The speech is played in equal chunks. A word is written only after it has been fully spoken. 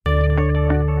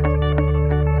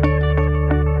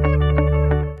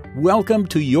Welcome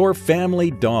to Your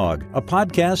Family Dog, a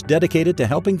podcast dedicated to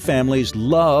helping families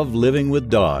love living with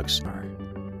dogs.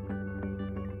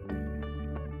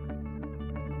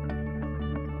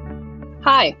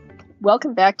 Hi,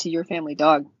 welcome back to Your Family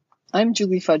Dog. I'm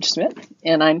Julie Fudge Smith,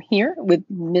 and I'm here with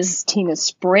Ms. Tina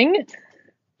Spring,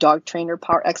 dog trainer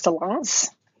par excellence.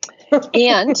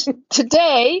 And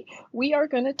today we are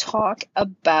going to talk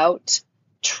about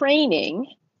training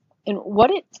and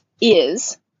what it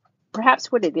is,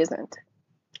 perhaps what it isn't,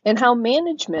 and how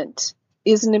management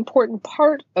is an important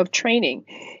part of training,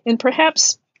 and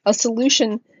perhaps a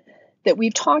solution that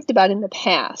we've talked about in the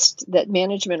past, that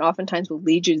management oftentimes will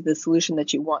lead you to the solution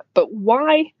that you want, but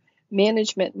why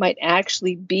management might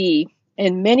actually be,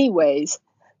 in many ways,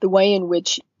 the way in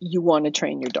which you want to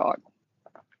train your dog.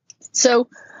 So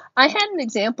I had an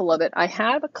example of it. I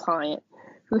have a client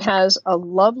who has a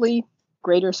lovely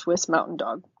Greater Swiss Mountain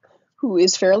Dog who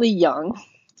is fairly young,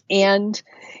 and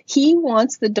he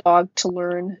wants the dog to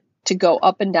learn to go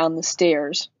up and down the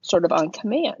stairs sort of on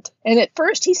command. And at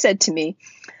first he said to me,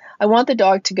 I want the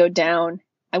dog to go down.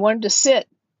 I want him to sit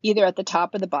either at the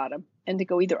top or the bottom and to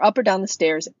go either up or down the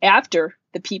stairs after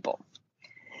the people.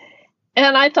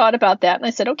 And I thought about that and I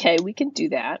said, okay, we can do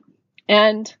that.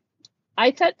 And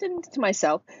I thought to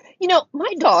myself,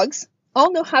 my dogs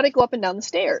all know how to go up and down the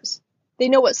stairs. They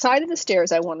know what side of the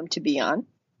stairs I want them to be on.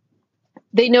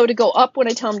 They know to go up when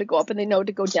I tell them to go up, and they know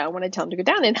to go down when I tell them to go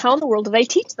down. And how in the world did I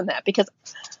teach them that? Because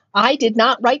I did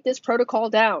not write this protocol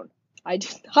down. I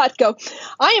did not go,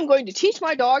 I am going to teach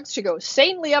my dogs to go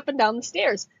sanely up and down the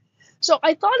stairs. So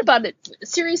I thought about it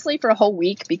seriously for a whole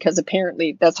week, because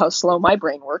apparently that's how slow my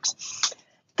brain works.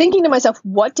 Thinking to myself,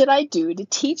 what did I do to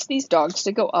teach these dogs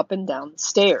to go up and down the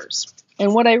stairs?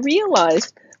 And what I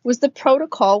realized was the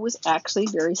protocol was actually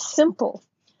very simple.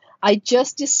 I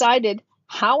just decided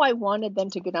how I wanted them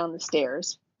to go down the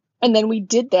stairs, and then we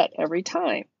did that every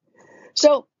time.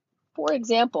 So, for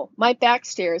example, my back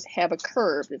stairs have a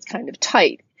curve that's kind of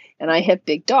tight, and I have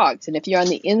big dogs. And if you're on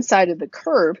the inside of the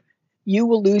curve, you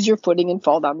will lose your footing and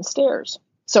fall down the stairs.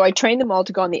 So I trained them all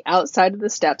to go on the outside of the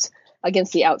steps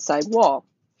against the outside wall.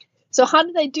 So how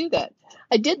did I do that?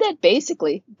 I did that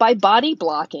basically by body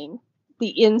blocking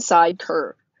the inside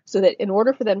curve, so that in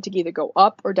order for them to either go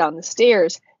up or down the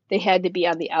stairs, they had to be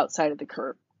on the outside of the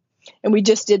curve. And we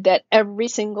just did that every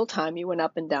single time you went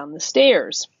up and down the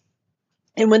stairs.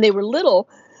 And when they were little,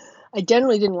 I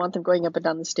generally didn't want them going up and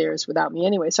down the stairs without me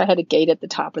anyway. So I had a gate at the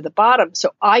top or the bottom,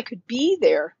 so I could be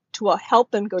there to help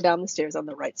them go down the stairs on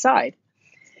the right side.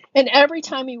 And every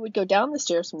time you would go down the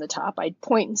stairs from the top, I'd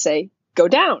point and say, go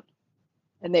down.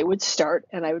 And they would start,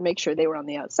 and I would make sure they were on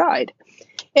the outside.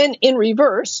 And in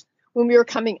reverse, when we were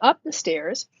coming up the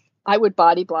stairs, I would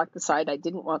body block the side I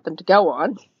didn't want them to go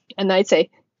on. And I'd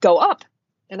say, go up.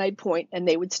 And I'd point, and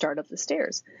they would start up the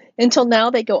stairs. Until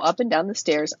now, they go up and down the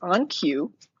stairs on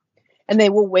cue, and they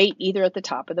will wait either at the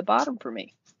top or the bottom for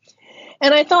me.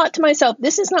 And I thought to myself,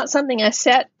 this is not something I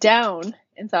sat down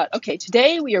and thought, okay,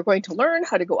 today we are going to learn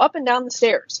how to go up and down the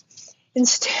stairs.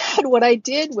 Instead, what I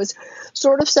did was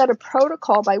sort of set a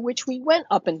protocol by which we went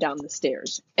up and down the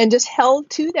stairs, and just held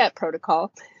to that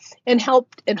protocol and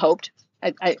helped and hoped.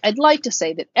 I'd like to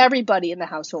say that everybody in the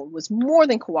household was more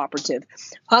than cooperative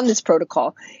on this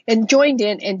protocol and joined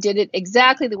in and did it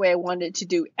exactly the way I wanted it to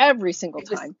do every single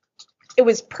time. It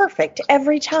was perfect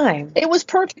every time. It was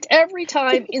perfect every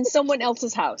time in someone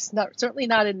else's house, certainly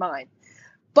not in mine.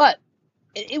 But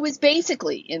it was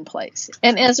basically in place.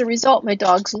 And as a result, my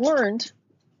dogs learned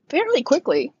fairly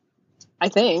quickly, I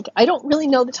think. I don't really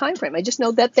know the time frame. I just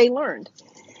know that they learned.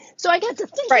 So I got to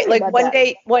think. Right, like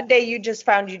one day you just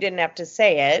found you didn't have to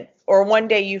say it, or one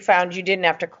day you found you didn't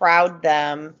have to crowd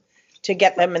them to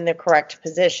get them in the correct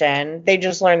position. They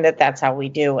just learned that that's how we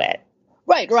do it.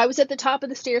 Right, or I was at the top of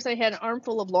the stairs, I had an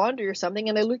armful of laundry or something,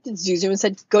 and I looked at Zuzu and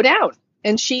said, go down.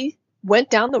 And she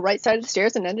went down the right side of the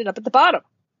stairs and ended up at the bottom.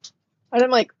 And I'm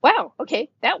like, wow,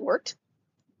 okay, that worked.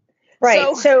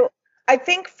 Right, so I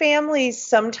think families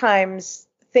sometimes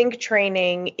think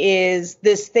training is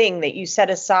this thing that you set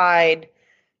aside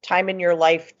time in your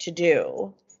life to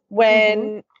do,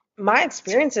 when my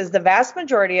experience is the vast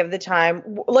majority of the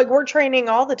time, like, we're training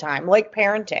all the time, like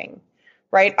parenting,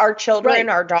 right? Our children,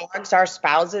 our dogs, our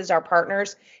spouses, our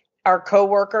partners, our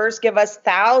coworkers give us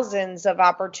thousands of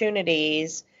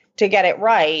opportunities to get it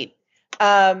right.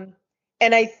 And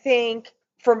I think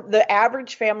for the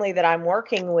average family that I'm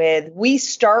working with, we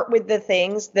start with the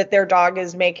things that their dog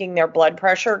is making their blood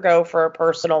pressure go for a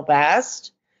personal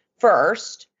best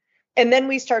first. And then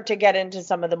we start to get into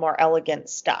some of the more elegant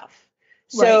stuff.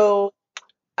 So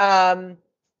the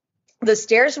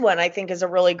stairs one, I think, is a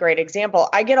really great example.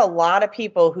 I get a lot of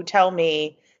people who tell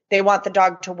me they want the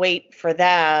dog to wait for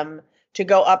them to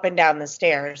go up and down the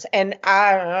stairs. And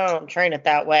I don't train it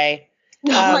that way.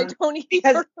 No, I don't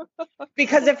either.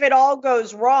 Because if it all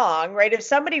goes wrong, right? If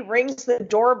somebody rings the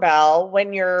doorbell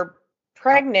when you're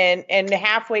pregnant and you're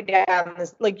halfway down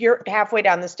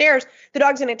the stairs, the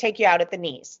dog's going to take you out at the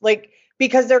knees,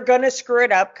 because they're going to screw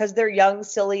it up because they're young,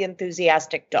 silly,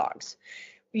 enthusiastic dogs,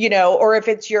 or if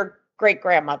it's your great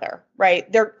grandmother, right?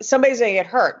 Somebody's going to get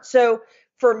hurt. So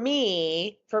for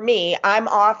me, I'm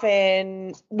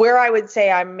often where I would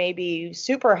say I'm maybe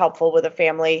super helpful with a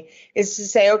family is to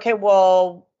say, okay,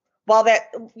 well, while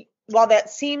that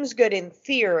seems good in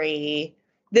theory,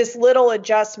 this little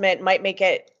adjustment might make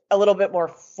it a little bit more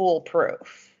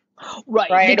foolproof.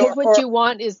 Right? Because what you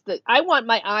want is I want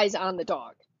my eyes on the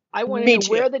dog. I want to know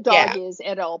where the dog is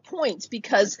at all points,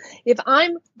 because if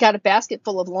I'm got a basket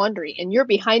full of laundry and you're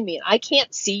behind me and I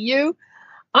can't see you,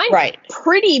 I'm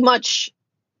pretty much,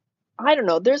 I don't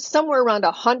know, there's somewhere around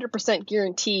 100%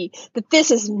 guarantee that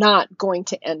this is not going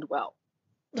to end well.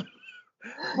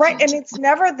 Right. And it's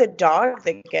never the dog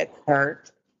that gets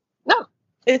hurt. No.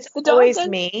 It's always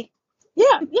me.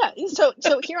 Yeah. So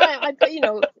here I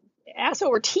ass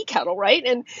over tea kettle, right?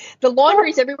 And the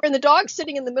laundry's everywhere and the dog's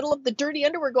sitting in the middle of the dirty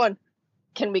underwear going,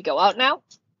 can we go out now?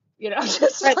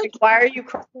 Why are you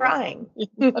crying?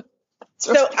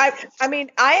 So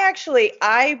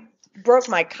I broke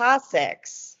my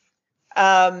coccyx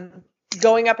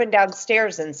going up and down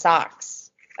stairs in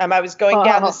socks. I was going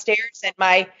down the stairs and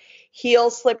my heel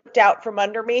slipped out from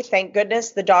under me. Thank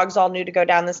goodness the dogs all knew to go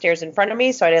down the stairs in front of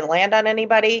me, so I didn't land on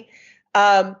anybody.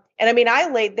 I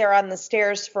laid there on the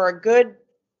stairs for a good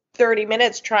 30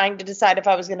 minutes trying to decide if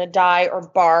I was going to die or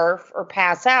barf or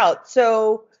pass out.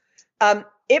 So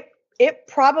it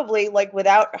probably,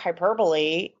 without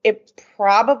hyperbole, it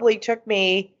probably took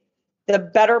me the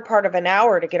better part of an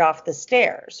hour to get off the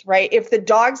stairs, right? If the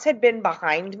dogs had been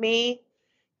behind me,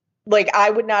 I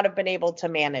would not have been able to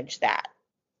manage that,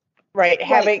 right?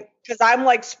 Because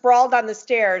I'm sprawled on the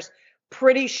stairs,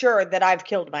 pretty sure that I've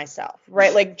killed myself,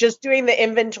 right? Just doing the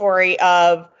inventory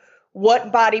of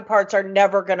what body parts are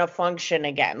never going to function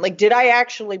again. Did I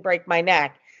actually break my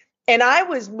neck? And I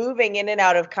was moving in and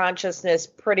out of consciousness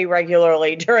pretty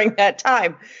regularly during that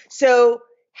time. So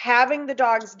having the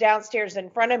dogs downstairs in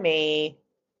front of me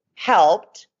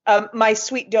helped. My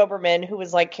sweet Doberman, who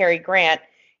was like Cary Grant,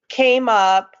 came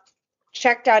up,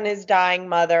 checked on his dying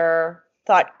mother,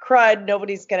 thought, crud,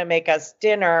 nobody's going to make us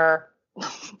dinner,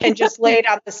 and just laid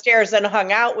on the stairs and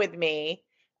hung out with me.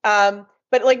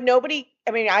 But nobody,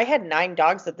 I had 9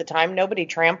 dogs at the time. Nobody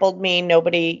trampled me.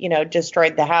 Nobody,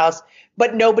 destroyed the house,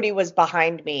 but nobody was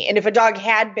behind me. And if a dog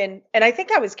had been, and I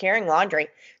think I was carrying laundry,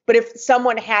 but if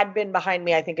someone had been behind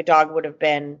me, I think a dog would have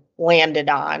been landed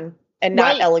on and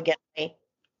not elegantly.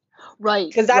 Right.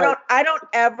 Because I don't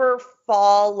ever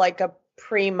fall like a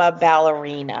prima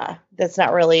ballerina. That's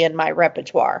not really in my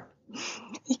repertoire.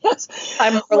 Yes.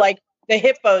 I'm more like the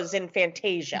hippos in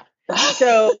Fantasia.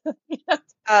 So,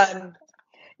 and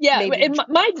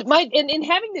and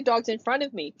having the dogs in front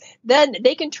of me, then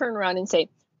they can turn around and say,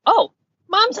 "Oh,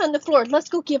 mom's on the floor. Let's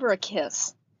go give her a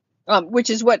kiss." Which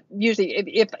is what usually,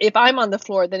 if I'm on the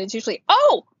floor, then it's usually,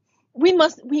 "Oh, you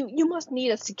must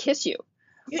need us to kiss you."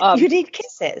 You need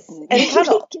kisses and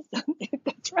cuddle.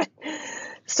 That's right.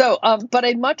 So, but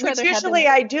I'd much rather. Usually,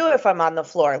 I do if I'm on the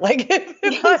floor.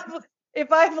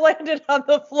 If I've landed on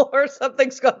the floor,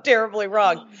 something's gone terribly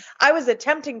wrong. I was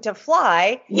attempting to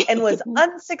fly and was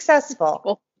unsuccessful.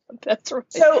 Well, that's right.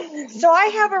 So I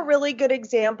have a really good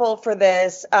example for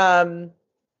this. So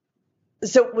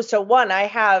one, I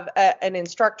have an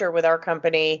instructor with our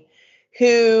company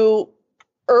who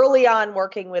early on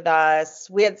working with us,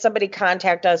 we had somebody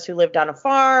contact us who lived on a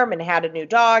farm and had a new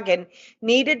dog and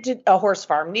a horse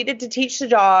farm, needed to teach the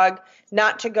dog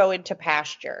not to go into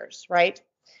pastures, right?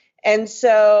 And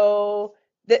so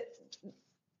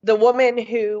the woman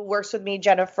who works with me,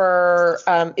 Jennifer,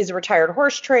 is a retired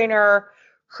horse trainer.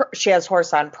 She has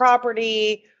horse on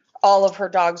property. All of her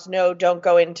dogs don't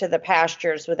go into the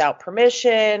pastures without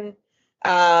permission.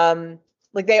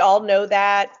 They all know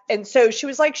that. And so she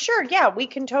was like, sure, yeah, we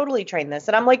can totally train this.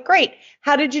 And I'm like, great.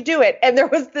 How did you do it? And there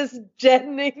was this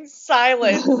deadening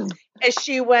silence as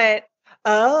she went,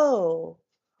 oh,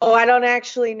 I don't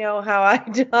actually know how I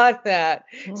done that.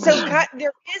 So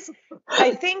there is,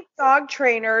 I think dog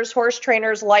trainers, horse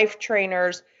trainers, life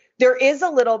trainers, there is a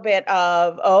little bit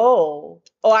of,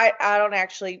 I don't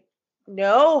actually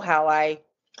know how I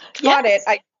taught it.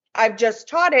 I've just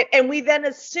taught it. And we then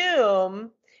assume,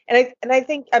 and I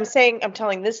think I'm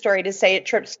telling this story to say it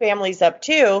trips families up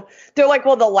too. They're like,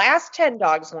 well, the last 10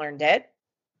 dogs learned it.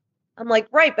 I'm like,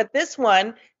 right, but this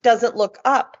one doesn't look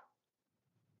up.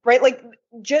 right? Like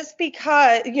just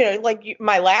because, like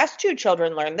my last two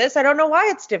children learned this, I don't know why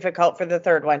it's difficult for the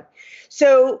third one.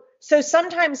 So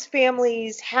sometimes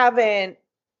families haven't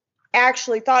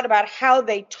actually thought about how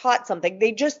they taught something.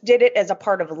 They just did it as a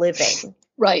part of living.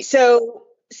 Right. So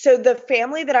the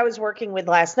family that I was working with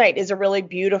last night is a really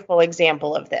beautiful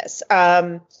example of this.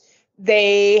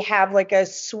 They have like a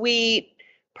sweet,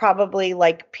 probably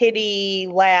like pitty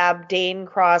lab Dane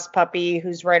Cross puppy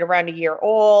who's right around a year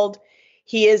old.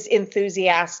 He is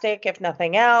enthusiastic, if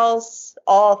nothing else,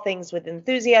 all things with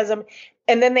enthusiasm.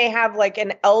 And then they have like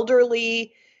an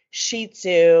elderly Shih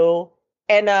Tzu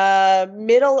and a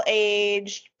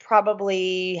middle-aged,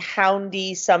 probably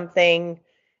houndy something,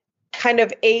 kind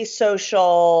of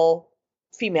asocial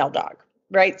female dog,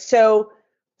 right? So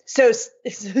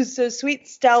sweet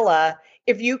Stella,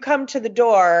 if you come to the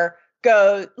door,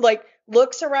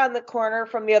 looks around the corner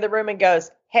from the other room and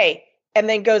goes, hey, and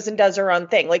then goes and does her own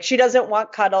thing. Like she doesn't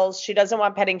want cuddles. She doesn't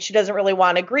want petting. She doesn't really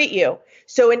want to greet you.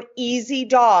 So an easy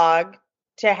dog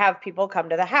to have people come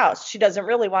to the house. She doesn't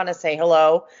really want to say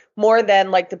hello more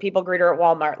than like the people greet her at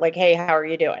Walmart. Like, hey, how are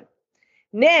you doing?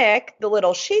 Nick, the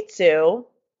little Shih Tzu,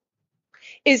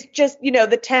 is just, the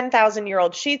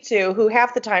 10,000-year-old Shih Tzu who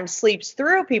half the time sleeps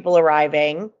through people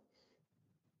arriving.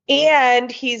 And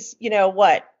he's,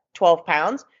 12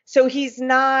 pounds. So he's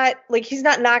not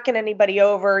knocking anybody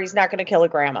over. He's not going to kill a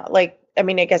grandma.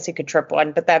 I guess he could trip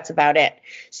one, but that's about it.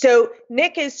 So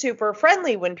Nick is super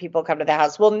friendly when people come to the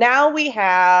house. Well, now we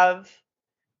have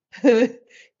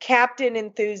Captain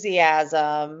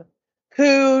Enthusiasm,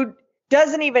 who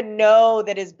doesn't even know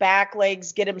that his back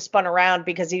legs get him spun around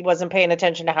because he wasn't paying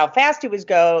attention to how fast he was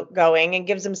going, and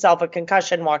gives himself a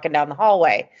concussion walking down the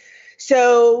hallway.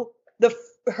 So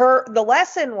the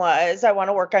lesson was, I want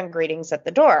to work on greetings at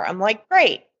the door. I'm like,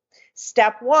 great.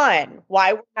 Step one,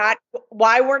 why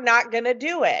we're not going to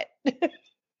do it,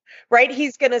 right?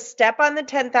 He's going to step on the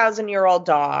 10,000-year-old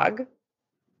dog,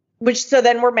 so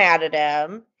then we're mad at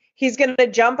him. He's going to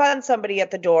jump on somebody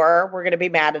at the door. We're going to be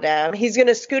mad at him. He's going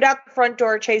to scoot out the front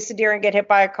door, chase a deer, and get hit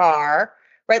by a car,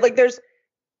 right? Like there's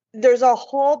a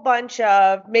whole bunch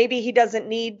of, maybe he doesn't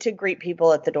need to greet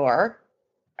people at the door.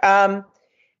 And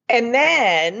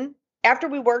then after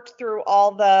we worked through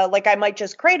all the, I might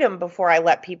just crate him before I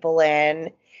let people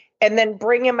in, and then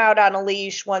bring him out on a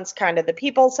leash once kind of the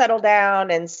people settle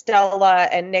down and Stella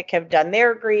and Nick have done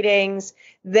their greetings,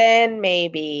 then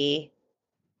maybe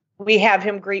we have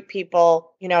him greet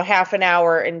people, half an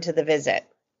hour into the visit.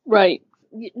 Right.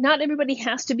 Not everybody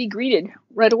has to be greeted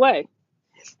right away.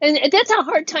 And that's a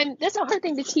hard thing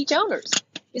to teach owners,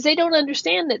 is they don't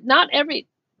understand that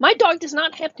my dog does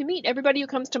not have to meet everybody who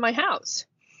comes to my house.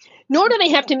 Nor do they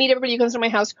have to meet everybody who comes to my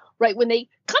house right when they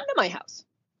come to my house.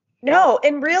 No,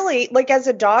 and really, as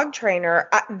a dog trainer,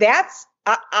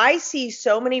 I see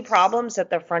so many problems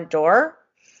at the front door.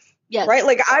 Yes.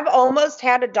 Right? I've almost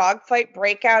had a dog fight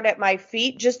break out at my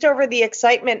feet just over the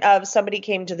excitement of somebody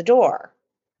came to the door.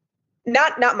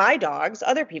 Not my dogs,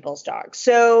 other people's dogs.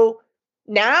 So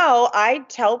now I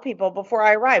tell people before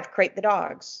I arrive, crate the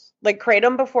dogs. Crate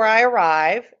them before I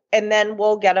arrive, and then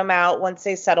we'll get them out once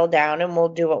they settle down, and we'll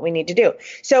do what we need to do.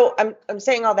 So I'm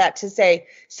saying all that to say,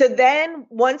 so then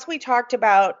once we talked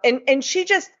about, and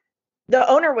the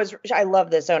owner I love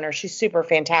this owner. She's super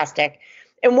fantastic.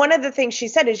 And one of the things she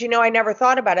said is, I never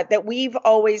thought about it, that we've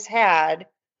always had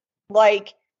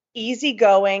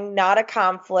easygoing, not a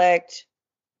conflict,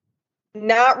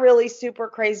 not really super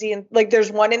crazy. And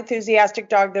there's one enthusiastic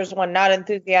dog, there's one not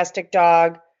enthusiastic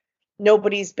dog.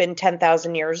 Nobody's been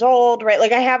 10,000 years old, right?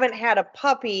 I haven't had a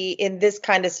puppy in this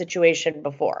kind of situation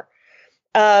before.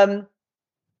 And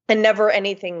never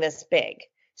anything this big.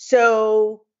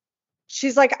 So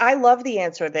she's like, I love the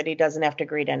answer that he doesn't have to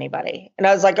greet anybody. And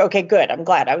I was like, okay, good. I'm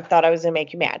glad. I thought I was going to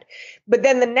make you mad. But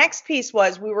then the next piece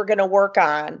was we were going to work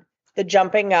on the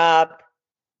jumping up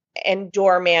and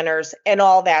door manners and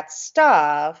all that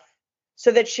stuff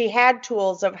so that she had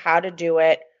tools of how to do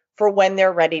it for when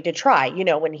they're ready to try,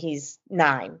 when he's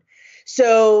 9.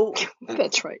 So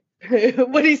that's right.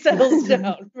 When he settles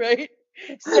down, right?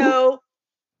 So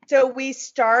we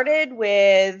started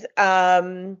with,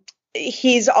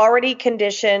 he's already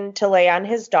conditioned to lay on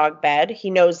his dog bed.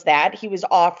 He knows that. He was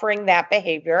offering that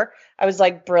behavior. I was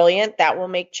like, brilliant. That will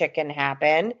make chicken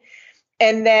happen.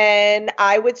 And then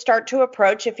I would start to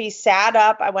approach. If he sat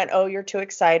up, I went, oh, you're too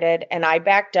excited. And I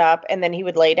backed up, and then he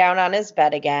would lay down on his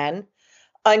bed again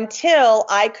until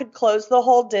I could close the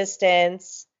whole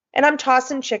distance. And I'm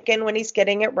tossing chicken when he's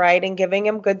getting it right and giving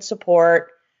him good support.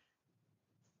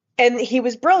 And he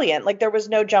was brilliant. There was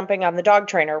no jumping on the dog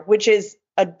trainer, which is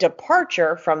a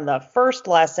departure from the first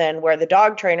lesson where the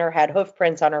dog trainer had hoof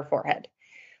prints on her forehead.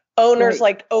 Owner's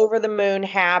like over the moon,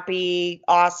 happy,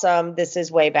 awesome. This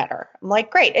is way better. I'm like,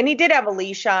 great. And he did have a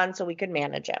leash on so we could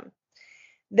manage him.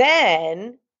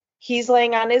 Then he's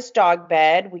laying on his dog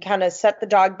bed. We kind of set the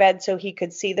dog bed so he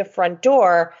could see the front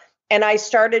door. And I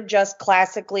started just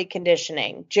classically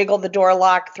conditioning. Jiggle the door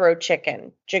lock, throw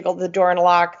chicken. Jiggle the door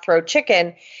lock, throw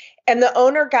chicken. And the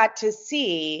owner got to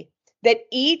see that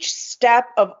each step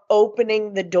of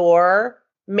opening the door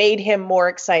made him more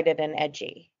excited and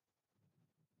edgy.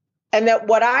 And that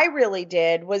what I really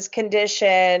did was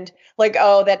conditioned, like,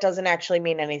 oh, that doesn't actually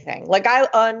mean anything. Like I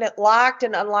unlocked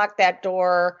and unlocked that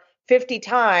door 50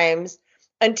 times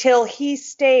until he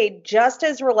stayed just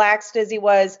as relaxed as he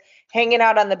was hanging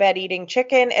out on the bed eating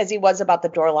chicken as he was about the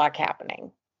door lock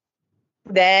happening.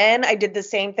 Then I did the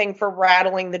same thing for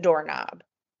rattling the doorknob.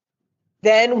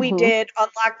 Then we did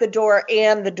unlock the door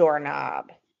and the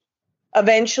doorknob.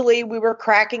 Eventually, we were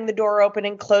cracking the door open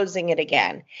and closing it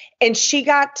again. And she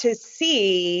got to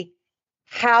see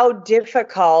how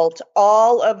difficult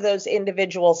all of those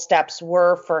individual steps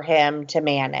were for him to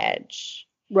manage.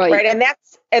 Right.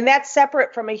 And that's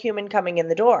separate from a human coming in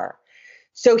the door.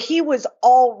 So he was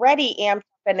already amped up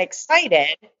and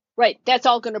excited. Right. That's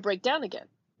all going to break down again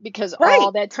because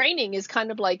all that training is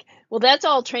kind of like, well, that's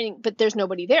all training, but there's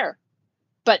nobody there.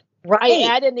 But I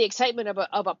add in the excitement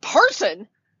of a person.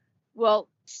 Well,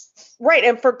 right.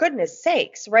 And for goodness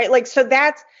sakes, right? Like,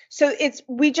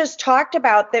 we just talked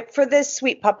about that for this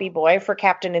sweet puppy boy, for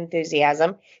Captain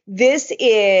Enthusiasm, this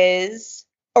is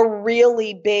a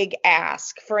really big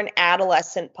ask for an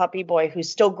adolescent puppy boy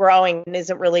who's still growing and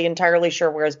isn't really entirely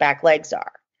sure where his back legs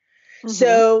are.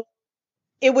 So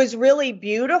it was really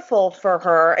beautiful for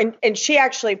her. And she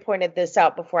actually pointed this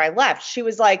out before I left. She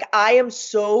was like, I am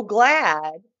so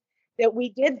glad that we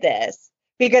did this.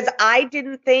 Because I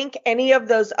didn't think any of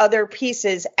those other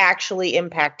pieces actually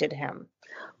impacted him.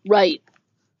 Right.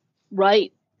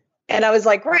 And I was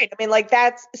like, right. I mean, like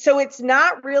so it's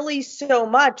not really so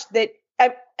much that,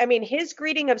 I mean, his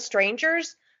greeting of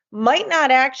strangers might not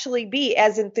actually be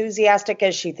as enthusiastic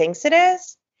as she thinks it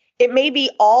is. It may be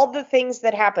all the things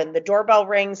that happen. The doorbell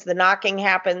rings, the knocking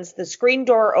happens, the screen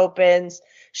door opens,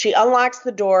 she unlocks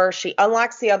the door, she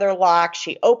unlocks the other lock,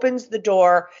 she opens the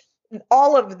door.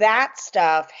 All of that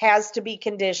stuff has to be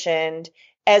conditioned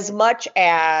as much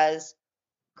as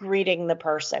greeting the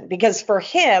person, because for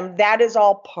him, that is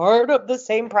all part of the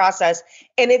same process.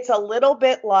 And it's a little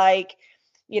bit like,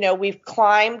 we've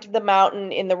climbed the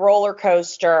mountain in the roller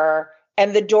coaster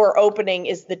and the door opening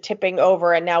is the tipping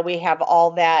over. And now we have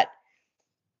all that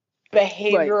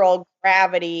behavioral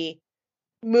gravity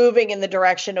moving in the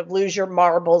direction of lose your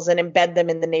marbles and embed them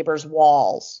in the neighbor's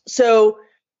walls. So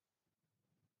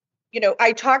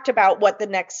I talked about what the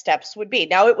next steps would be.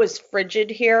 Now, it was frigid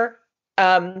here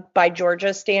by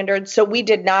Georgia standards. So we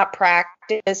did not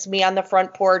practice me on the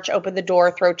front porch, open the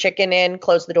door, throw chicken in,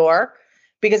 close the door,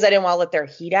 because I didn't want to let their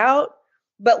heat out.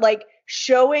 But like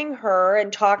showing her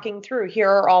and talking through, here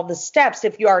are all the steps.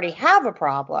 If you already have a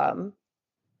problem,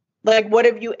 like what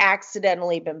have you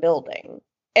accidentally been building?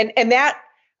 And that,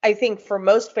 I think, for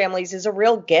most families is a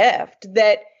real gift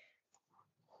that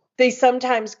they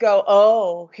sometimes go,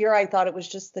 oh, here I thought it was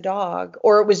just the dog,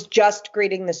 or it was just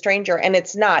greeting the stranger. And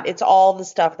it's not. It's all the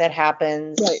stuff that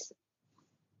happens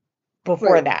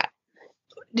before that.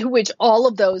 To which all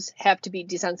of those have to be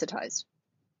desensitized.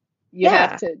 You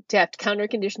have to counter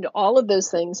condition to all of those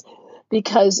things,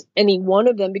 because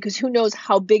who knows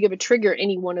how big of a trigger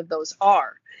any one of those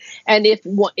are. And if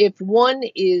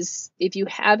you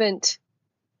haven't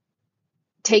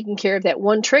taken care of that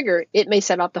one trigger, it may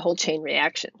set off the whole chain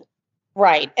reaction.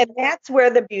 Right. And that's where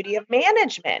the beauty of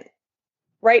management,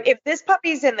 right? If this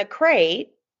puppy's in the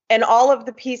crate and all of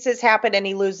the pieces happen and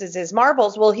he loses his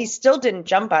marbles, well, he still didn't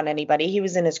jump on anybody. He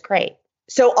was in his crate.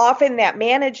 So often that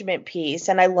management piece,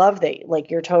 and I love that, like,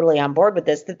 you're totally on board with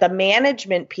this, that the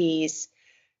management piece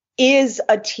is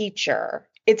a teacher.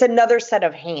 It's another set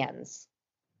of hands,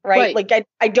 right? Like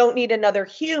I don't need another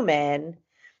human.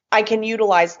 I can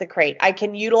utilize the crate. I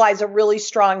can utilize a really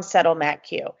strong settle mat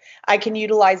cue. I can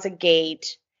utilize a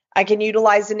gate. I can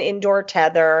utilize an indoor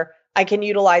tether. I can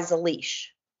utilize a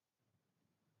leash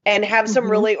and have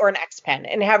some or an X pen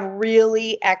and have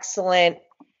really excellent,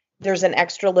 there's an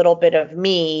extra little bit of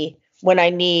me when I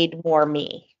need more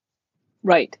me.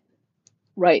 Right.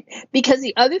 Because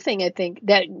the other thing I think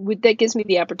that gives me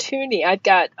the opportunity, I've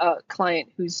got a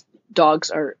client whose dogs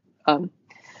are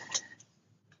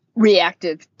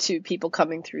reactive to people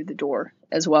coming through the door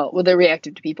as well. Well, they're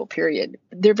reactive to people, period.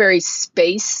 They're very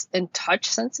space and touch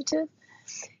sensitive.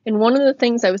 And one of the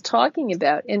things I was talking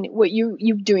about, and what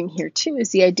you're doing here too,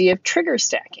 is the idea of trigger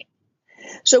stacking.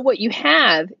 So what you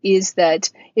have is that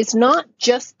it's not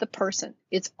just the person.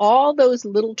 It's all those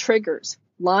little triggers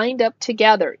lined up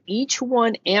together. Each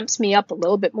one amps me up a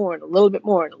little bit more and a little bit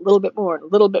more and a little bit more and a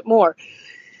little bit more.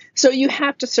 So you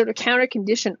have to sort of counter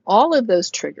condition all of those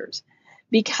triggers,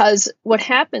 because what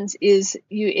happens is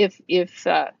if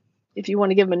you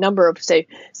want to give them a number of, say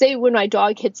when my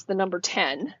dog hits the number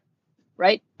 10,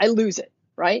 right, I lose it,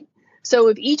 right? So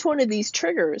if each one of these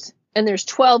triggers, and there's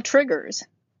 12 triggers,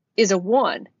 is a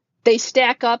 1, they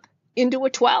stack up into a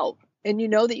 12, and you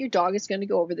know that your dog is going to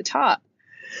go over the top.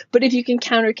 But if you can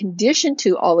counter condition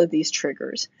to all of these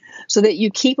triggers so that you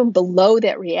keep them below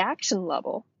that reaction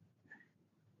level,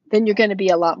 then you're going to be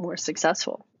a lot more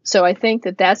successful. So I think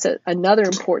that that's another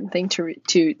important thing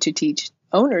to teach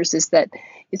owners, is that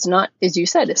it's not, as you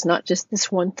said, it's not just this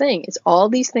one thing. It's all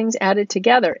these things added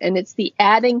together, and it's the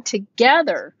adding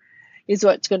together is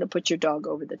what's going to put your dog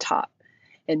over the top.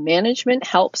 And management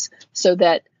helps so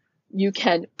that you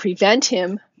can prevent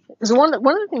him. So one of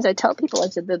the things I tell people, I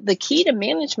said the key to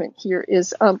management here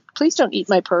is, please don't eat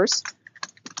my purse.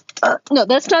 No,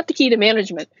 that's not the key to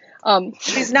management.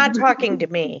 She's not talking to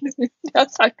me.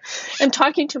 I'm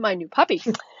talking to my new puppy.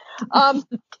 And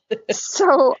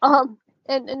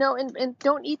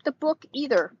don't eat the book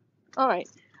either. All right.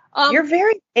 You're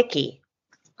very picky.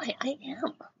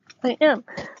 I am.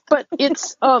 But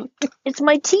it's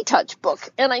my T-Touch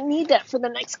book, and I need that for the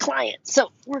next client.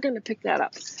 So we're going to pick that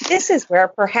up. This is where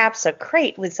perhaps a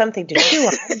crate with something to chew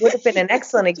on would have been an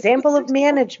excellent example of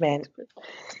management.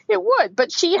 It would,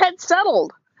 but she had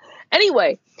settled.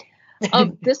 Anyway,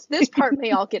 this part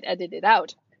may all get edited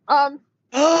out.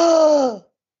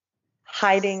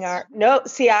 Hiding our no.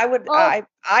 See, I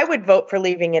would vote for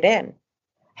leaving it in.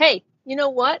 Hey, you know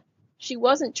what? She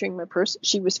wasn't chewing my purse.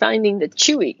 She was finding the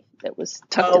Chewy that was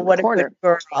tucked in the corner. Oh,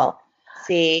 what a good girl!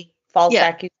 See, false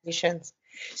accusations.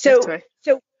 So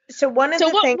one of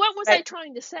the things. What was I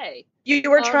trying to say? You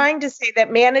were trying to say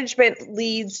that management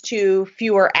leads to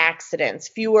fewer accidents,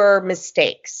 fewer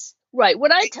mistakes. Right.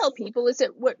 What I tell people is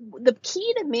that the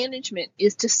key to management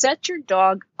is to set your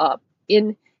dog up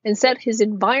and set his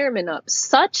environment up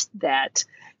such that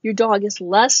your dog is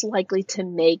less likely to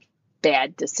make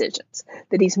bad decisions,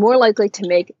 that he's more likely to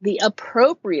make the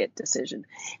appropriate decision.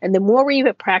 And the more we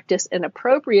practice an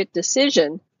appropriate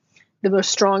decision, the more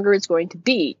stronger it's going to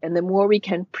be. And the more we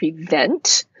can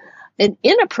prevent an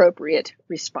inappropriate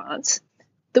response,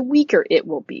 the weaker it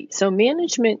will be. So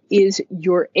management is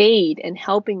your aid in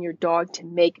helping your dog to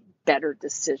make better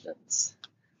decisions.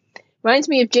 Reminds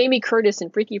me of Jamie Curtis in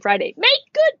Freaky Friday.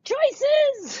 Make good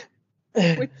choices!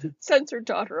 When she sends her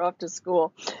daughter off to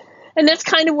school. And that's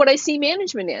kind of what I see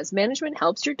management as. Management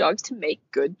helps your dogs to make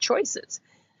good choices.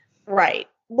 Right.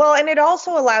 Well, and it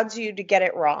also allows you to get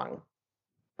it wrong.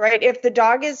 Right? If the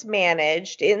dog is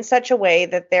managed in such a way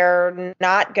that they're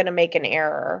not going to make an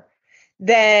error,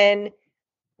 then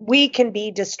we can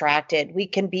be distracted. We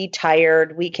can be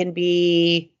tired. We can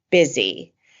be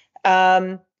busy.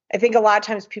 I think a lot of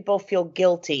times people feel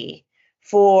guilty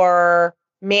for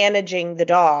managing the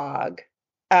dog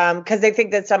because they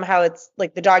think that somehow it's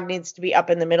like the dog needs to be up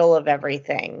in the middle of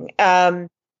everything. And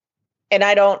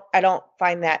I don't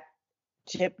find that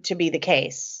to be the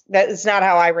case. That is not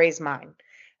how I raise mine.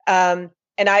 And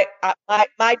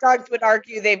my dogs would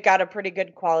argue they've got a pretty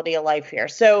good quality of life here.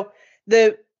 So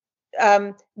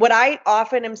what I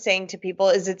often am saying to people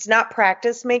is it's not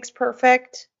practice makes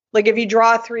perfect. Like if you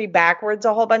draw 3 backwards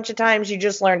a whole bunch of times, you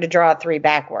just learn to draw 3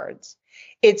 backwards.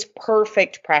 It's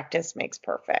perfect practice makes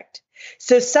perfect.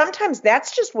 So sometimes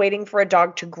that's just waiting for a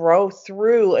dog to grow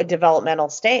through a developmental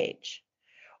stage.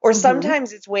 Or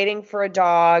sometimes it's waiting for a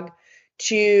dog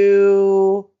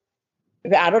to,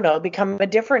 I don't know, become a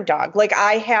different dog. Like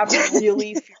I have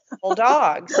really fearful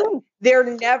dogs.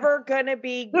 They're never going to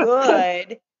be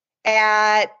good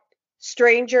at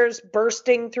strangers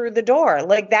bursting through the door.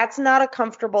 Like that's not a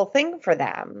comfortable thing for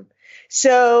them.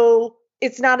 So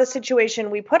it's not a situation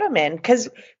we put them in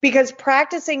because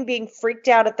practicing being freaked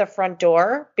out at the front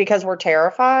door because we're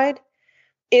terrified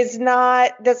that's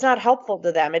not helpful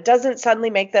to them. It doesn't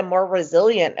suddenly make them more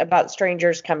resilient about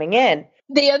strangers coming in.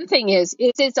 The other thing is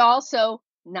it's also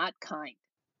not kind.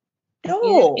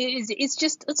 No.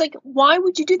 It's like, why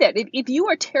would you do that? If you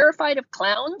are terrified of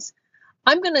clowns,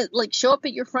 I'm going to like show up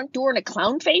at your front door in a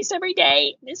clown face every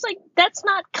day. It's like, that's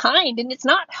not kind and it's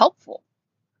not helpful.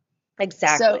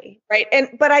 Exactly. Right.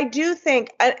 But I do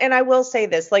think, and I will say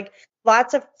this, like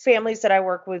lots of families that I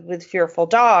work with fearful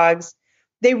dogs,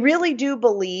 they really do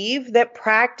believe that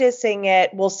practicing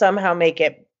it will somehow make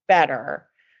it better.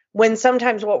 When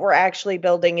sometimes what we're actually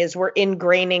building is we're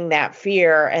ingraining that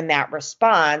fear and that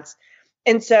response.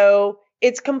 And so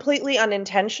it's completely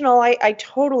unintentional. I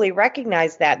totally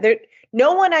recognize that.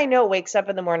 No one I know wakes up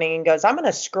in the morning and goes, I'm going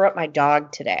to screw up my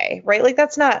dog today, right? Like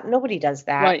nobody does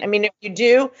that. Right. I mean, if you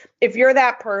do, if you're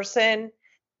that person,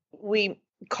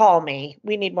 call me.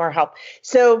 We need more help.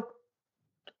 So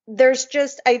there's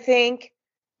just, I think,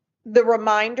 the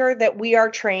reminder that we are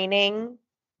training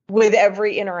with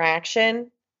every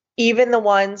interaction, even the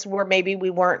ones where maybe we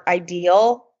weren't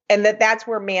ideal, and that's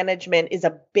where management is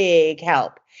a big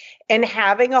help. And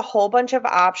having a whole bunch of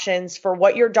options for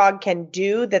what your dog can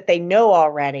do that they know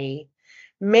already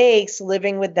makes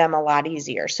living with them a lot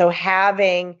easier. So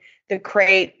having the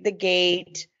crate, the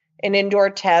gate, an indoor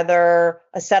tether,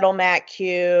 a settle mat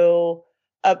cue,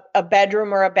 a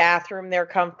bedroom or a bathroom they're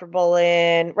comfortable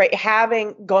in, right?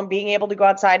 Being able to go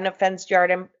outside in a fenced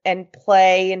yard and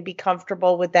play and be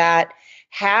comfortable with that.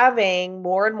 Having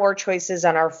more and more choices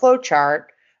on our flow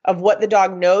chart of what the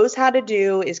dog knows how to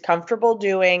do, is comfortable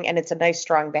doing, and it's a nice,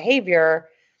 strong behavior,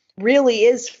 really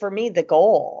is, for me, the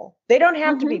goal. They don't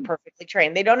have to be perfectly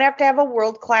trained. They don't have to have a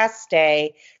world-class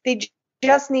stay. They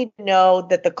just need to know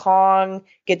that the Kong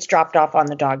gets dropped off on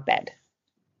the dog bed.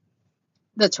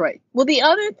 That's right. Well, the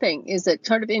other thing is that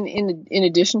sort of in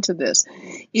addition to this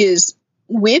is,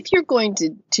 if you're going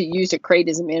to use a crate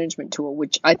as a management tool,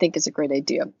 which I think is a great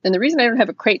idea, and the reason I don't have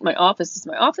a crate in my office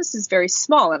is very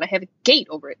small and I have a gate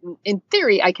over it. And in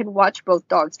theory, I can watch both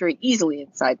dogs very easily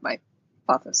inside my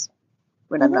office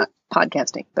when I'm not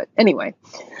podcasting. But anyway.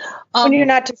 When you're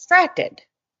not distracted.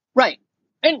 Right.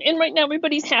 And right now,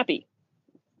 everybody's happy.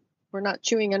 We're not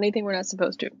chewing anything we're not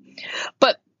supposed to.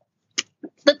 But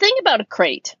the thing about a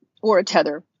crate or a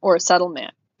tether or a settle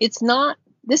mat,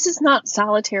 this is not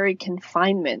solitary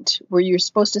confinement where you're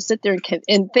supposed to sit there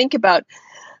and think about,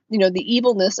 the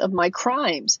evilness of my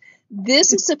crimes.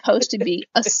 This is supposed to be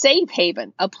a safe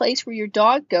haven, a place where your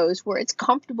dog goes where it's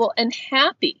comfortable and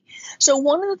happy. So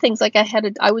one of the things, like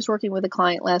I was working with a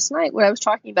client last night where I was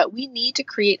talking about, we need to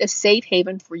create a safe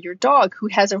haven for your dog who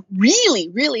has a really,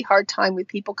 really hard time with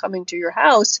people coming to your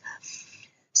house,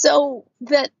 so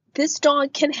that this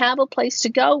dog can have a place to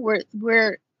go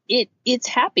where it's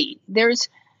happy. There's,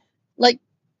 like,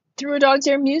 through a dog's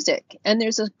ear music, and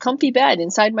there's a comfy bed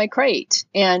inside my crate,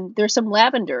 and there's some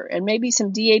lavender and maybe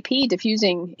some DAP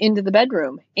diffusing into the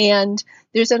bedroom, and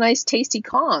there's a nice tasty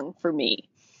Kong for me,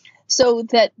 so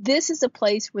that this is a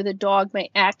place where the dog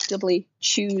may actively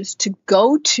choose to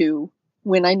go to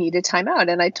when I need a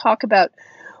timeout. And I talk about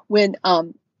when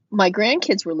my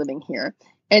grandkids were living here,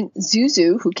 and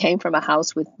Zuzu, who came from a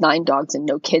house with 9 dogs and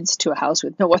no kids to a house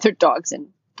with no other dogs and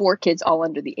 4 kids all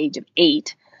under the age of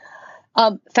 8,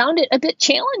 found it a bit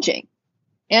challenging.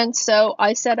 And so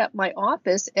I set up my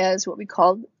office as what we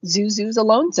called Zuzu's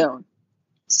Alone Zone.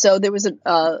 So there was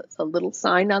a little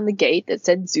sign on the gate that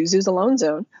said Zuzu's Alone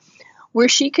Zone, where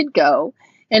she could go,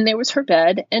 and there was her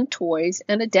bed and toys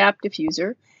and a DAP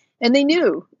diffuser. And they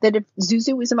knew that if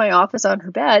Zuzu was in my office on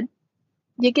her bed,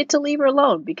 you get to leave her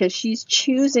alone because she's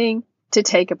choosing to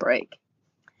take a break.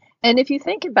 And if you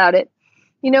think about it,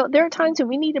 there are times when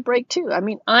we need a break too. I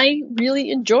mean, I really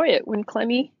enjoy it when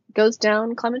Clementine goes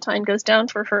down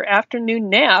for her afternoon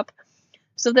nap,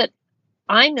 so that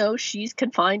I know she's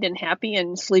confined and happy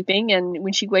and sleeping. And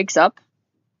when she wakes up,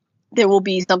 there will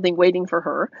be something waiting for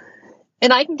her,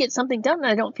 and I can get something done. And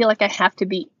I don't feel like I have to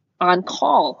be on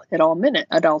call at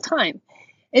all time.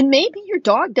 And maybe your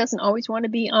dog doesn't always want to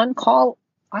be on call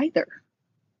either.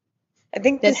 I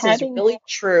think this is really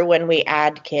true when we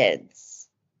add kids.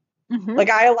 Like,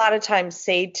 I a lot of times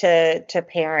say to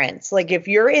parents, like, if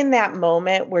you're in that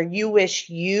moment where you wish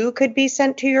you could be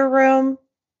sent to your room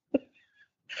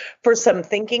for some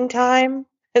thinking time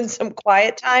and some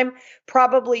quiet time,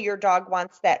 probably your dog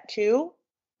wants that too.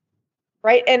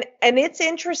 Right. And it's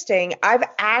interesting. I've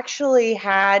actually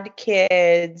had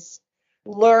kids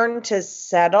learn to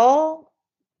settle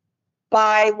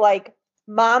by, like,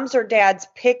 moms or dads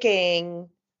picking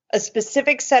a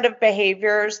specific set of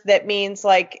behaviors that means,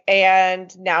 like,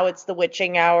 and now it's the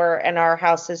witching hour and our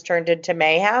house has turned into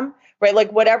mayhem, right?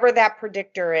 Like, whatever that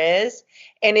predictor is.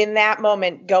 And in that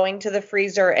moment, going to the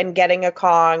freezer and getting a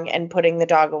Kong and putting the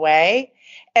dog away.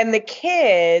 And the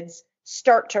kids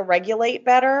start to regulate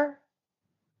better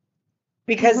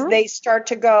because they start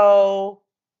to go,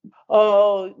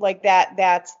 oh, like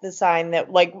that's the sign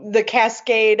that, like, the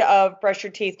cascade of brush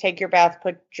your teeth, take your bath,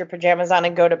 put your pajamas on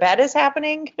and go to bed is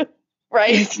happening,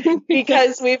 right?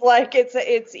 Because we've, like,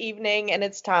 it's evening and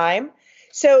it's time.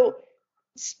 So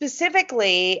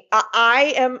specifically,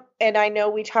 I am, and I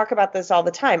know we talk about this all the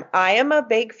time, I am a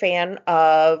big fan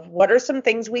of what are some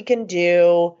things we can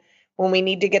do when we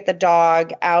need to get the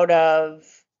dog out of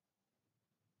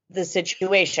the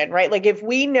situation, right? Like if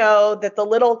we know that the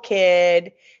little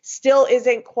kid still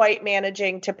isn't quite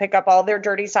managing to pick up all their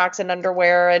dirty socks and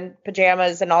underwear and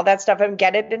pajamas and all that stuff and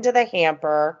get it into the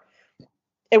hamper,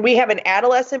 and we have an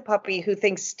adolescent puppy who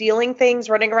thinks stealing things,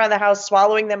 running around the house,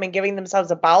 swallowing them, and giving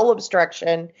themselves a bowel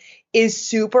obstruction is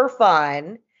super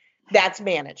fun, that's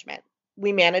management.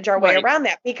 We manage our way around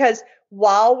that, because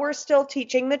while we're still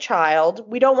teaching the child,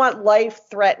 we don't want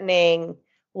life-threatening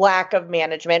lack of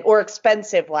management or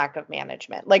expensive lack of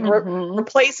management. Like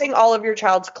replacing all of your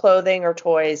child's clothing or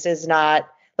toys is not,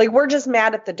 like, we're just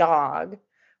mad at the dog,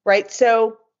 right?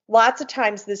 So lots of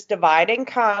times this divide and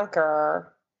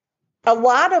conquer, a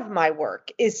lot of my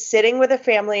work is sitting with a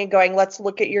family and going, let's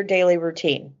look at your daily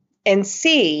routine and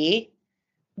see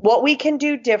what we can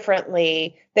do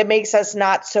differently that makes us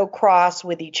not so cross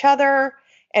with each other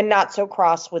and not so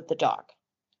cross with the dog.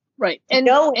 Right. And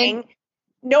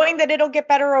knowing that it'll get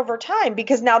better over time,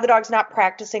 because now the dog's not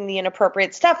practicing the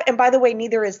inappropriate stuff. And by the way,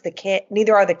 neither are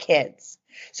the kids.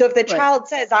 So if the child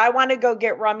says, I want to go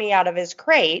get Rummy out of his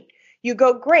crate, you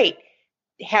go, great.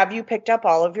 Have you picked up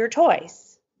all of your toys?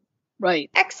 Right.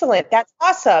 Excellent. That's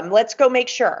awesome. Let's go make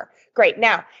sure. Great.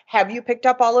 Now, have you picked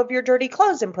up all of your dirty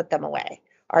clothes and put them away?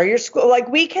 Are your school, like,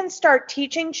 we can start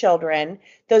teaching children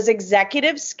those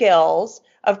executive skills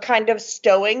of kind of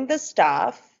stowing the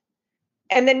stuff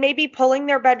and then maybe pulling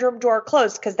their bedroom door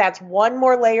closed, because that's one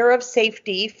more layer of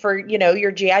safety for,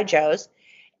 your G.I. Joes.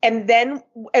 And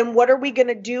what are we going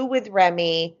to do with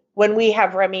Remy when we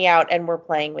have Remy out and we're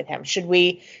playing with him? Should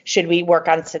we work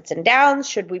on sits and downs?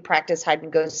 Should we practice hide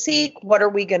and go seek? What are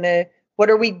we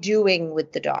doing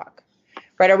with the dog?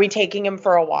 Right? Are we taking him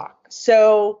for a walk?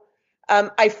 So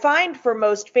I find for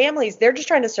most families, they're just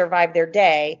trying to survive their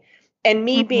day. And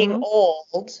me being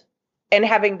old and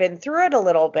having been through it a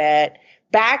little bit,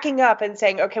 backing up and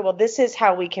saying, okay, well, this is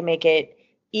how we can make it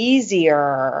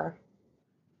easier,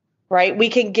 right? We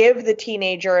can give the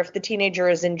teenager, if the teenager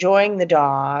is enjoying the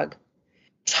dog,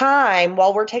 time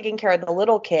while we're taking care of the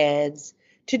little kids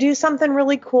to do something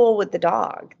really cool with the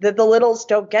dog that the littles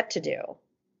don't get to do,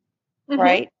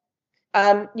 right?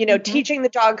 Teaching the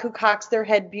dog who cocks their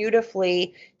head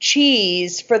beautifully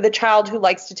cheese for the child who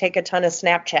likes to take a ton of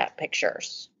Snapchat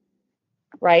pictures,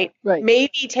 right?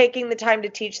 Maybe taking the time to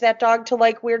teach that dog to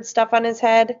like weird stuff on his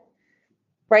head,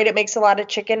 right? It makes a lot of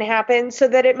chicken happen so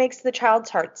that it makes the child's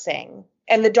heart sing,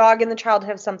 and the dog and the child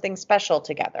have something special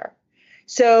together.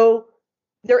 So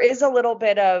there is a little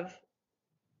bit of,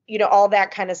 all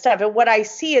that kind of stuff. And what I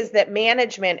see is that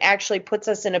management actually puts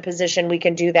us in a position we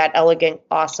can do that elegant,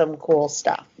 awesome, cool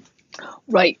stuff.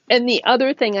 Right. And the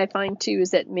other thing I find too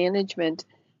is that management,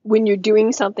 when you're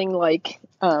doing something like,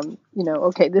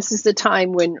 okay, this is the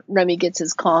time when Remy gets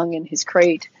his Kong and his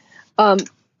crate,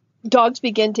 dogs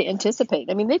begin to anticipate.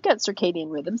 I mean, they've got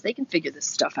circadian rhythms. They can figure this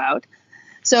stuff out.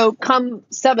 So come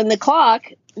 7 o'clock,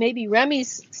 maybe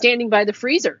Remy's standing by the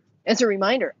freezer as a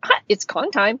reminder, it's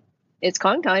Kong time. It's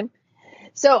Kong time.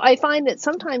 So I find that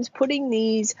sometimes putting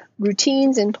these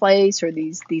routines in place, or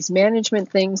these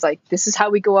management things, like this is how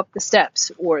we go up the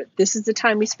steps, or this is the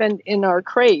time we spend in our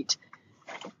crate,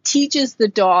 teaches the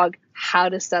dog how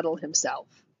to settle himself,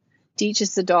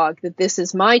 teaches the dog that this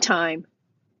is my time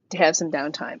to have some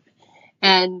downtime.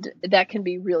 And that can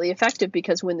be really effective,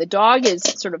 because when the dog is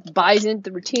sort of buys into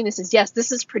the routine and says, yes,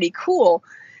 this is pretty cool,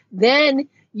 then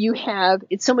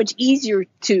it's so much easier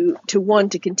to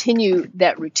continue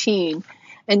that routine.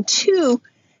 And 2,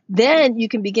 then you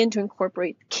can begin to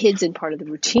incorporate kids in part of the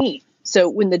routine. So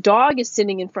when the dog is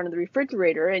sitting in front of the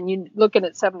refrigerator and you're looking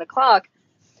at 7 o'clock,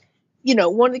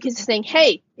 one of the kids is saying,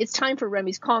 hey, it's time for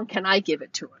Remy's Kong. Can I give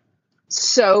it to him?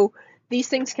 So these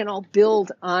things can all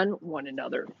build on one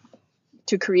another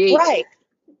to create,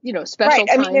 special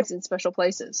times and special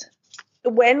places.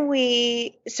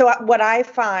 So what I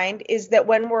find is that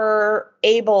when we're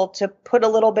able to put a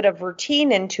little bit of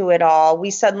routine into it all,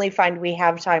 we suddenly find we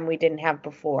have time we didn't have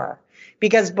before.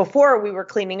 Because before we were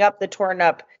cleaning up the torn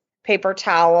up paper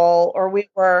towel, or we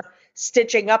were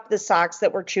stitching up the socks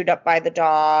that were chewed up by the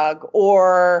dog,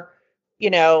 or,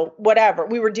 whatever.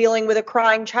 We were dealing with a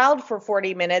crying child for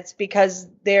 40 minutes because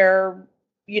their,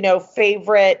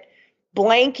 favorite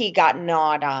blankie got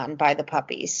gnawed on by the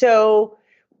puppy. So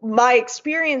my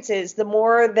experience is the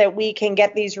more that we can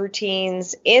get these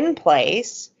routines in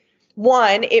place,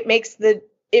 one, it makes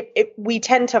we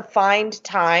tend to find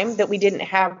time that we didn't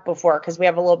have before, because we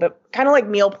have a little bit kind of like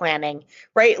meal planning,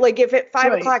 right? Like if at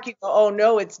 5 o'clock you go, oh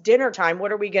no, it's dinner time,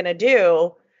 what are we going to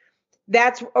do?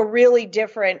 That's a really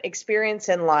different experience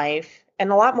in life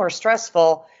and a lot more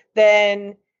stressful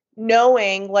than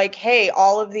knowing like, hey,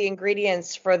 all of the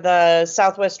ingredients for the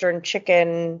Southwestern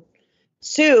chicken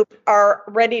soup are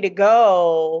ready to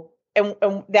go, and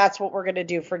that's what we're going to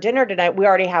do for dinner tonight. We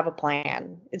already have a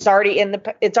plan. It's already in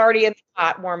the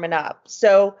pot warming up.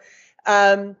 So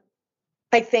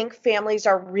I think families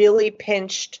are really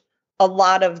pinched a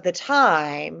lot of the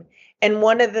time. And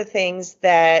one of the things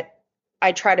that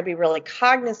I try to be really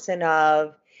cognizant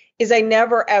of is I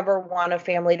never, ever want a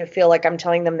family to feel like I'm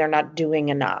telling them they're not doing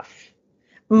enough.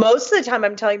 Most of the time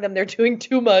I'm telling them they're doing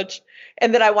too much,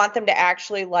 and that I want them to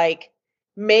actually like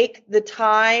make the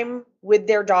time with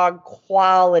their dog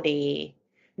quality,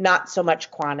 not so much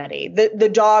quantity. The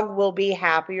dog will be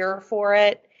happier for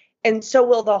it, and so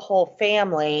will the whole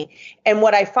family. And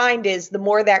what I find is the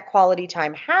more that quality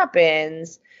time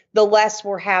happens, the less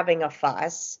we're having a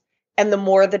fuss, and the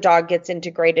more the dog gets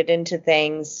integrated into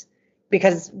things,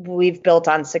 because we've built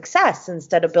on success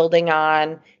instead of building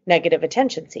on negative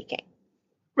attention seeking.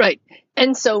 Right.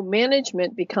 And so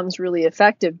management becomes really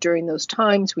effective during those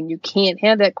times when you can't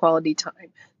have that quality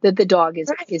time, that the dog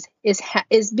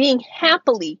is being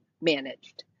happily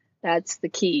managed. That's the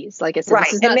key. It's like I said,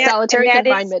 This is not solitary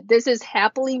confinement. This is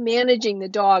happily managing the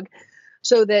dog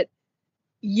so that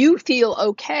you feel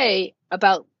okay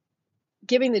about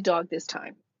giving the dog this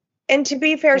time. And to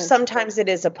be fair, sometimes it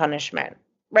is a punishment,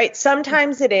 right?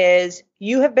 Sometimes it is,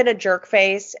 you have been a jerk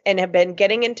face and have been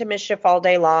getting into mischief all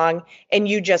day long, and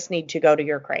you just need to go to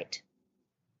your crate.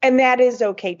 And that is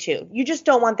okay too. You just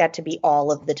don't want that to be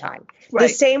all of the time. Right.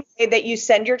 The same way that you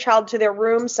send your child to their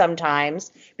room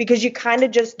sometimes because you kind of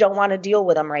just don't want to deal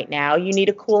with them right now. You need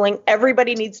a cooling.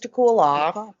 Everybody needs to cool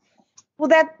off. Well,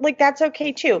 that's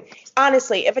okay too.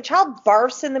 Honestly, if a child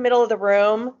barfs in the middle of the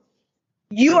room,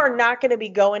 you are not going to be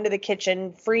going to the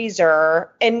kitchen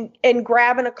freezer and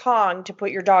grabbing a Kong to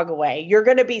put your dog away. You're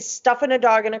going to be stuffing a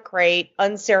dog in a crate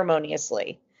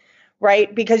unceremoniously.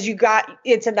 Right? Because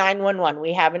it's a 911.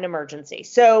 We have an emergency.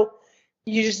 So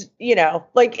you just,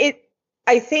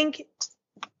 I think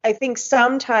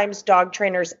sometimes dog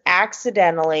trainers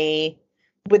accidentally,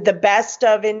 with the best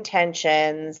of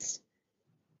intentions,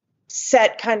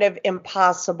 set kind of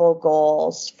impossible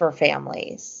goals for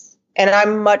families. And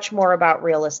I'm much more about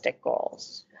realistic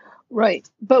goals. Right.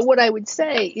 But what I would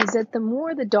say is that the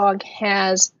more the dog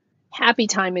has happy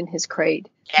time in his crate,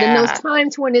 then those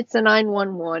times when it's a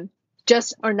 911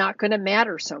 just are not going to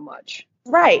matter so much.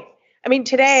 Right. I mean,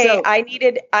 today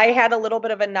I had a little bit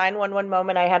of a 911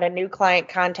 moment. I had a new client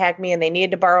contact me and they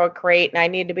needed to borrow a crate and I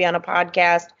needed to be on a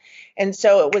podcast. And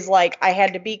so it was like, I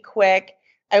had to be quick.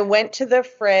 I went to the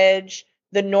fridge.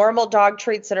 The normal dog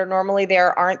treats that are normally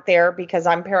there aren't there because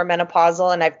I'm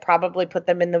perimenopausal and I've probably put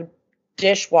them in the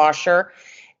dishwasher.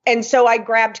 And so I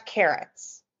grabbed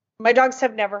carrots. My dogs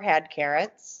have never had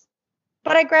carrots.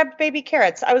 But I grabbed baby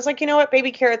carrots. I was like, you know what?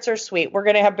 Baby carrots are sweet. We're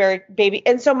going to have baby.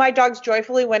 And so my dogs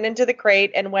joyfully went into the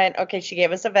crate and went, okay, she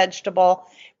gave us a vegetable.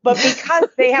 But because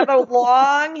they have a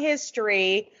long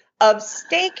history of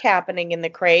steak happening in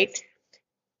the crate,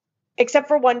 except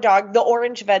for one dog, the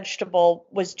orange vegetable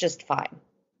was just fine.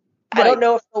 Right. I don't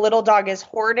know if the little dog is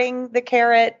hoarding the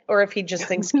carrot or if he just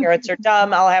thinks carrots are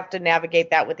dumb. I'll have to navigate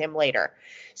that with him later.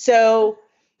 So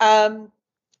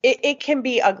it can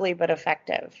be ugly but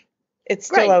effective. It's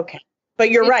still okay. But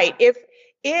you're right.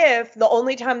 If the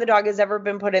only time the dog has ever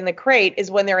been put in the crate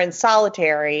is when they're in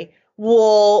solitary,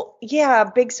 well, yeah,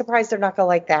 big surprise, they're not going to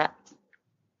like that.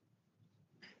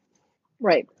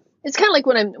 Right. It's kind of like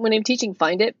when I'm teaching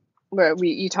Find It, where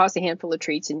you toss a handful of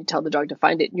treats and you tell the dog to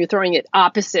find it, and you're throwing it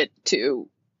opposite to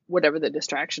whatever the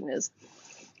distraction is.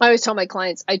 I always tell my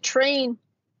clients, I train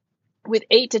with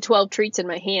 8 to 12 treats in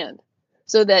my hand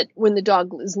so that when the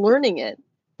dog is learning it,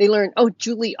 they learn, oh,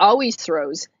 Julie always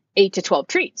throws 8 to 12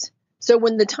 treats. So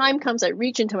when the time comes, I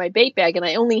reach into my bait bag and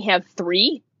I only have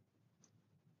 3.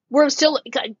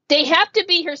 They have to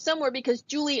be here somewhere because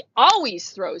Julie always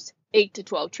throws 8 to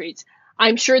 12 treats.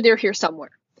 I'm sure they're here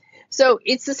somewhere. So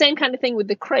it's the same kind of thing with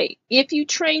the crate. If you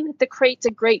train that the crate's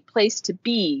a great place to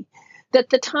be, that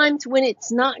the times when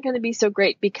it's not going to be so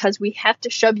great because we have to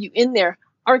shove you in there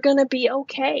are going to be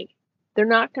okay. They're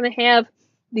not going to have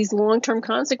these long-term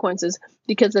consequences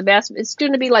because it's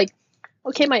going to be like,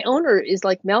 okay, my owner is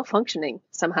like malfunctioning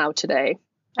somehow today.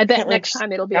 I bet next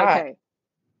time it'll be okay.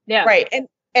 Yeah. Right.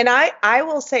 And I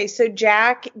will say, so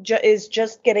Jack is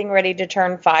just getting ready to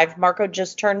turn 5. Marco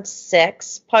just turned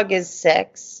 6. Pug is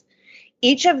 6.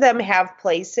 Each of them have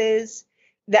places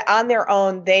that on their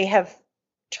own, they have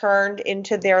turned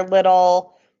into their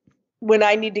little, when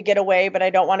I need to get away, but I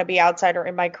don't want to be outside or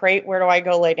in my crate, where do I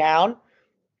go lay down?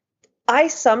 I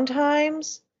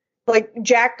sometimes, like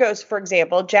Jack goes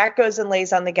and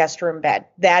lays on the guest room bed.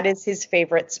 That is his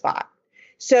favorite spot.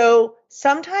 So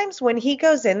sometimes when he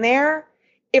goes in there,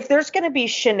 if there's going to be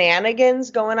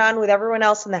shenanigans going on with everyone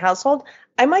else in the household,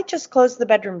 I might just close the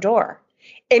bedroom door.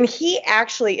 And he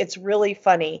actually, it's really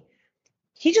funny.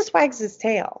 He just wags his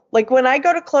tail. Like when I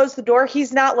go to close the door,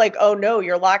 he's not like, oh no,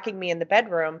 you're locking me in the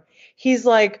bedroom. He's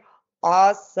like,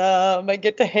 awesome. I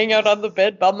get to hang out on the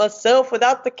bed by myself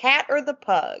without the cat or the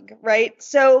pug. Right.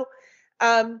 So,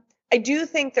 I do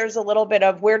think there's a little bit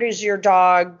of where does your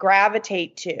dog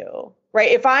gravitate to,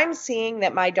 right? If I'm seeing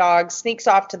that my dog sneaks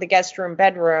off to the guest room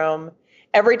bedroom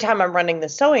every time I'm running the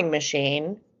sewing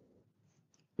machine,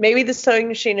 maybe the sewing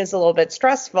machine is a little bit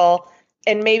stressful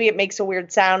and maybe it makes a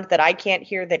weird sound that I can't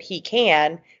hear that he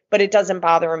can, but it doesn't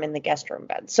bother him in the guest room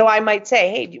bed. So I might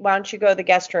say, hey, why don't you go to the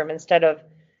guest room instead of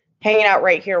hanging out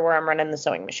right here where I'm running the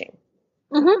sewing machine?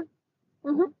 Mm-hmm.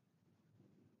 Mm-hmm.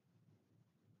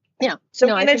 Yeah. So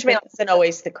management isn't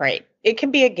always the crate. It can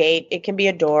be a gate. It can be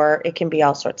a door. It can be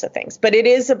all sorts of things. But it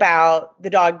is about the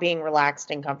dog being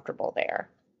relaxed and comfortable there.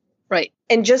 Right.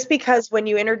 And just because when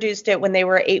you introduced it when they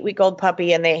were an 8-week-old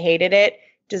puppy and they hated it,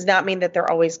 does not mean that they're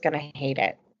always going to hate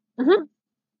it. Mm-hmm.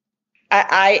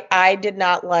 I did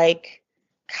not like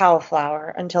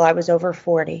cauliflower until I was over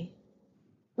 40.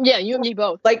 Yeah, you and me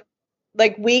both. Like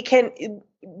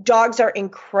dogs are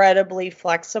incredibly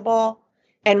flexible.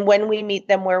 And when we meet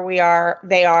them where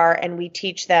they are, and we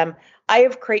teach them. I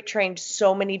have crate trained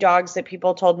so many dogs that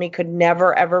people told me could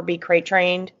never, ever be crate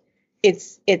trained.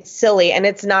 It's silly. And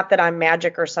it's not that I'm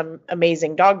magic or some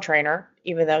amazing dog trainer,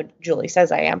 even though Julie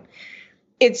says I am.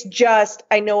 It's just,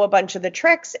 I know a bunch of the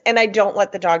tricks and I don't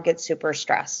let the dog get super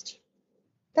stressed.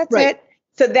 That's right. It.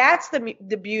 So that's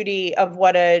the beauty of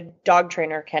what a dog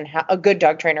trainer a good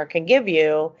dog trainer can give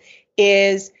you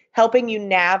is helping you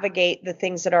navigate the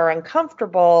things that are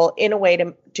uncomfortable in a way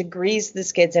to grease the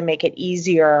skids and make it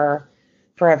easier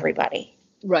for everybody.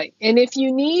 Right. And if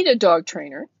you need a dog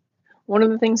trainer, one of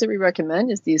the things that we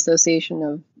recommend is the Association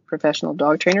of Professional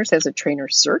Dog Trainers has a trainer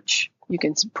search. You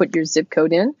can put your zip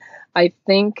code in. I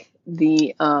think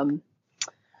there's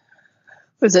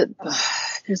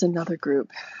another group.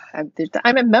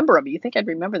 I'm a member of it. You think I'd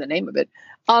remember the name of it.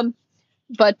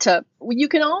 But you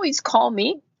can always call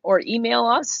me or email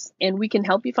us, and we can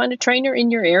help you find a trainer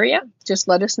in your area. Just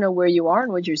let us know where you are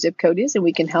and what your zip code is, and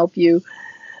we can help you.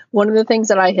 One of the things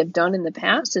that I have done in the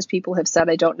past is people have said,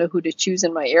 I don't know who to choose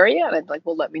in my area. And I'm like,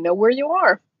 well, let me know where you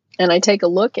are. And I take a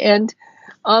look, and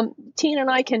Tina and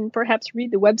I can perhaps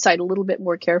read the website a little bit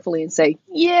more carefully and say,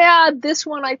 yeah, this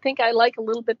one I think I like a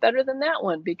little bit better than that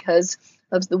one because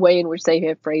of the way in which they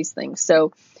have phrased things.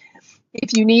 So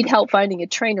if you need help finding a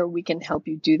trainer, we can help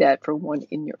you do that for one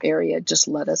in your area. Just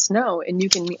let us know. And you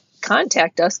can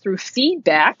contact us through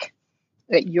feedback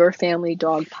at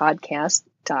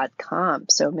yourfamilydogpodcast.com.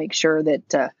 So make sure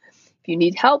that if you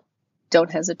need help, don't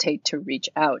hesitate to reach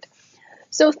out.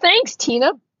 So thanks,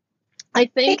 Tina. I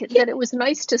think that it was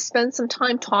nice to spend some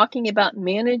time talking about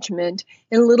management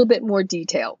in a little bit more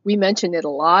detail. We mention it a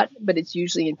lot, but it's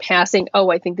usually in passing. Oh,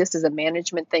 I think this is a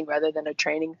management thing rather than a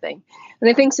training thing. And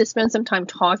I think to spend some time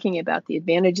talking about the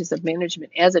advantages of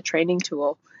management as a training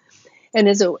tool and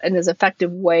as an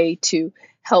effective way to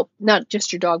help not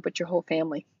just your dog, but your whole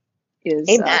family is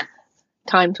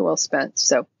time well spent.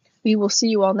 So we will see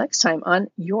you all next time on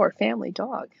Your Family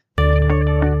Dog.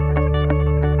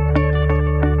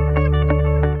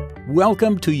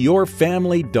 Welcome to Your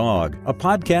Family Dog, a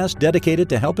podcast dedicated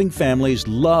to helping families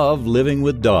love living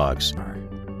with dogs.